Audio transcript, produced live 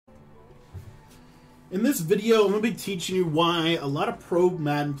In this video, I'm going to be teaching you why a lot of pro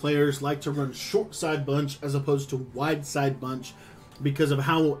Madden players like to run short side bunch as opposed to wide side bunch because of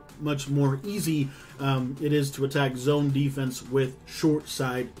how much more easy it is to attack zone defense with short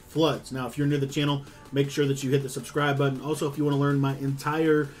side floods. Now, if you're new to the channel, make sure that you hit the subscribe button. Also, if you want to learn my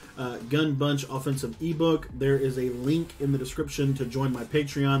entire gun bunch offensive ebook, there is a link in the description to join my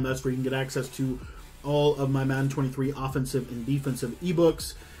Patreon. That's where you can get access to all of my Madden 23 offensive and defensive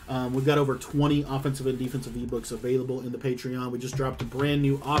ebooks. We've got over 20 offensive and defensive ebooks available in the Patreon. We just dropped a brand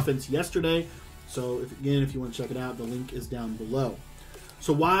new offense yesterday. So, if you want to check it out, the link is down below.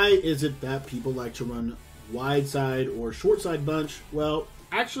 So why is it that people like to run wide side or short side bunch? Well,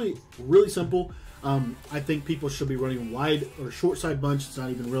 actually, really simple. I think people should be running wide or short side bunch. It's not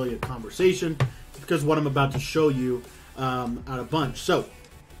even really a conversation. It's because what I'm about to show you out of bunch. So,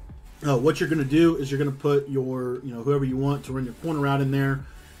 what you're going to do is you're going to put your, whoever you want to run your corner out in there.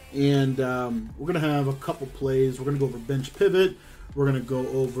 And we're going to have a couple plays. We're going to go over bench pivot. We're going to go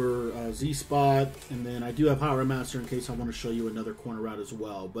over Z-spot. And then I do have Power Master in case I want to show you another corner route as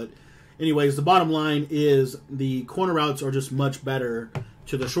well. But anyways, the bottom line is the corner routes are just much better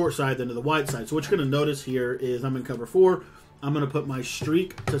to the short side than to the wide side. So what you're going to notice here is I'm in cover 4. I'm going to put my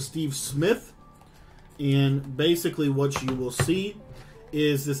streak to Steve Smith. And basically what you will see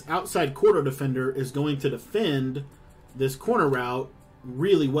is this outside quarter defender is going to defend this corner route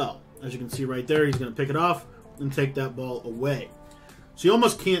really well. As you can see right there, he's going to pick it off and take that ball away. So you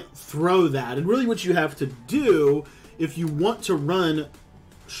almost can't throw that. And really what you have to do if you want to run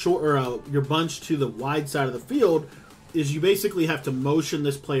short or your bunch to the wide side of the field is you basically have to motion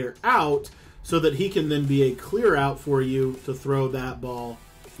this player out so that he can then be a clear out for you to throw that ball,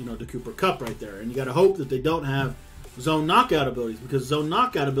 to Cooper Kupp right there. And you got to hope that they don't have zone knockout abilities, because zone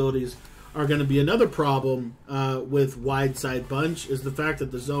knockout abilities are going to be another problem with wide side bunch, is the fact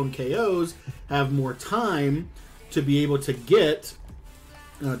that the zone KOs have more time to be able to get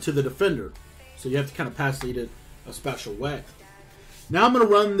to the defender. So you have to kind of pass lead it a special way. Now I'm going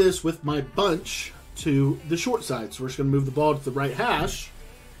to run this with my bunch to the short side. So we're just going to move the ball to the right hash,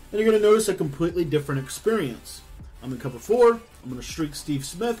 and you're going to notice a completely different experience. I'm in cover 4. I'm going to streak Steve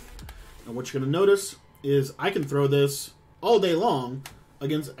Smith, and what you're going to notice is I can throw this all day long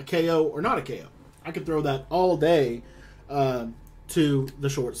against a KO or not a KO. I could throw that all day to the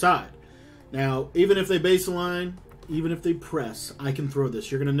short side. Now, even if they baseline, even if they press, I can throw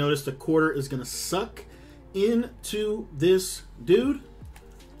this. You're going to notice the quarter is going to suck into this dude.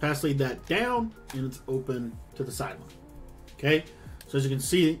 Pass lead that down, and it's open to the sideline. Okay? So as you can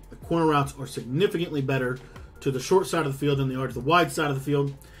see, the corner routes are significantly better to the short side of the field than they are to the wide side of the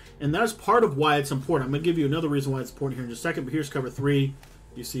field. And that's part of why it's important. I'm going to give you another reason why it's important here in just a second, but here's cover 3.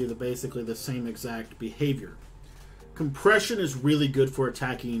 You see basically the same exact behavior. Compression is really good for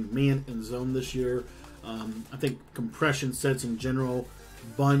attacking man and zone this year. I think compression sets in general,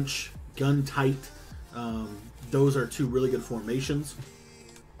 bunch, gun tight, those are two really good formations.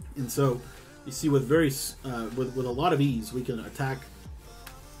 And so you see with with a lot of ease, we can attack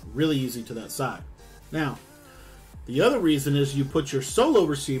really easy to that side. Now, the other reason is you put your solo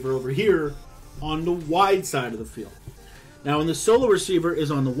receiver over here on the wide side of the field. Now, when the solo receiver is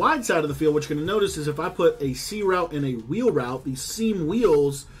on the wide side of the field, what you're going to notice is if I put a C route and a wheel route, these seam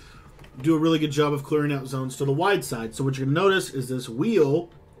wheels do a really good job of clearing out zones to the wide side. So what you're going to notice is this wheel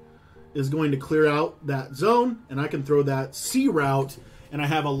is going to clear out that zone, and I can throw that C route, and I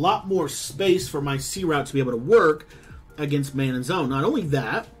have a lot more space for my C route to be able to work against man and zone. Not only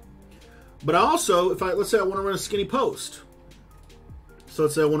that, but also, let's say I want to run a skinny post. So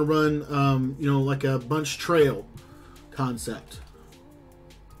let's say I want to run, like a bunch trail concept.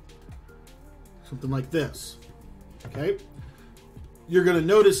 Something like this. Okay? You're going to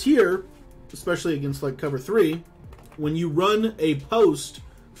notice here, especially against like cover 3, when you run a post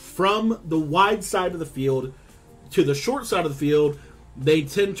from the wide side of the field to the short side of the field, they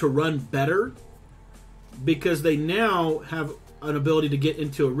tend to run better because they now have an ability to get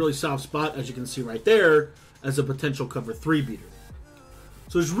into a really soft spot, as you can see right there, as a potential cover 3 beater.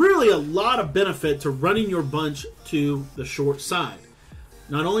 So there's really a lot of benefit to running your bunch to the short side.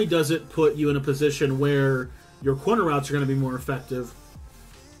 Not only does it put you in a position where your corner routes are going to be more effective,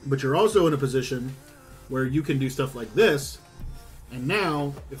 but you're also in a position where you can do stuff like this. And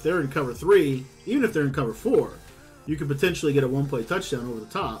now, if they're in cover 3, even if they're in cover 4, you could potentially get a one-play touchdown over the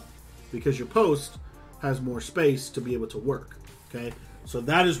top because your post has more space to be able to work. Okay, so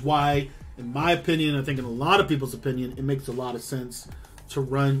that is why, in my opinion, I think in a lot of people's opinion, it makes a lot of sense to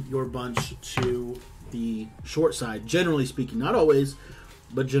run your bunch to the short side, generally speaking. Not always,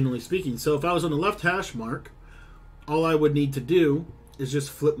 but generally speaking. So if I was on the left hash mark, all I would need to do is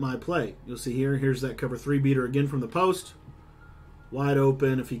just flip my play. You'll see here, here's that cover 3 beater again from the post. Wide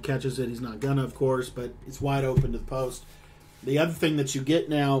open. If he catches it, he's not gonna, of course, but it's wide open to the post. The other thing that you get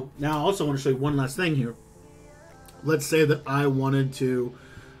now I also want to show you one last thing here. Let's say that I wanted to,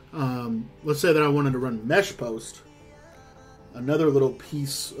 run mesh post. Another little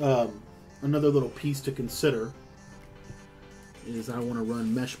piece to consider is I want to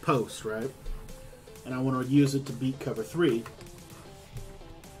run mesh post, right? And I want to use it to beat cover 3.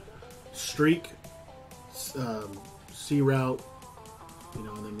 Streak, C route, and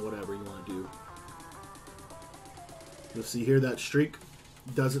then whatever you want to do. You'll see here that streak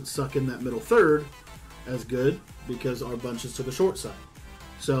doesn't suck in that middle third as good because our bunch is to the short side.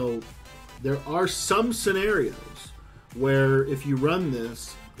 So there are some scenarios where if you run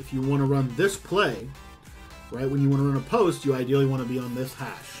this, if you want to run this play, right, when you want to run a post, you ideally want to be on this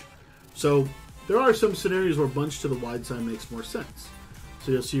hash. So there are some scenarios where bunch to the wide side makes more sense.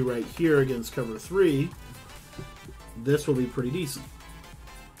 So you'll see right here against cover 3, this will be pretty decent.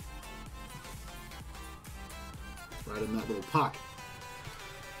 Right in that little pocket.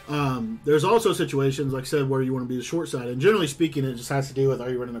 There's also situations, like I said, where you want to be the short side. And generally speaking, it just has to do with,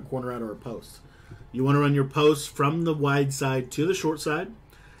 are you running a corner out or a post? You want to run your posts from the wide side to the short side,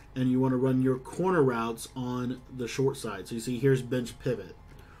 and you want to run your corner routes on the short side. So you see here's bench pivot,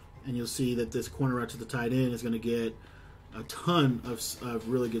 and you'll see that this corner route to the tight end is going to get a ton of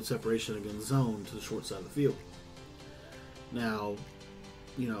really good separation against zone to the short side of the field. Now,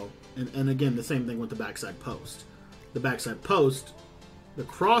 and again, the same thing with the backside post. The backside post, the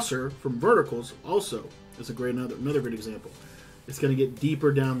crosser from verticals also is another great example. It's going to get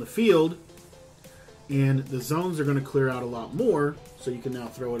deeper down the field, and the zones are going to clear out a lot more, so you can now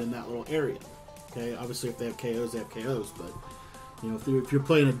throw it in that little area. Okay, obviously if they have KOs, they have KOs, but if you're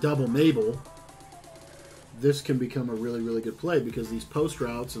playing a double Mabel, this can become a really, really good play because these post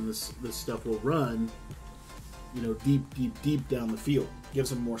routes and this stuff will run, deep down the field. Gives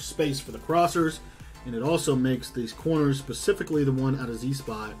them more space for the crossers, and it also makes these corners, specifically the one out of Z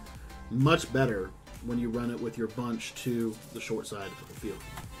spot, much better when you run it with your bunch to the short side of the field.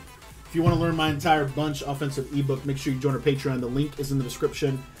 If you want to learn my entire bunch offensive ebook, make sure you join our Patreon. The link is in the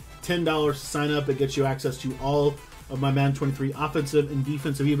description. $10 to sign up. It gets you access to all of my Madden 23 offensive and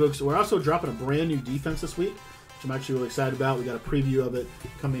defensive ebooks. We're also dropping a brand new defense this week, which I'm actually really excited about. We got a preview of it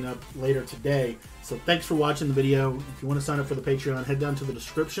coming up later today. So thanks for watching the video. If you want to sign up for the Patreon, head down to the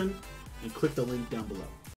description and click the link down below.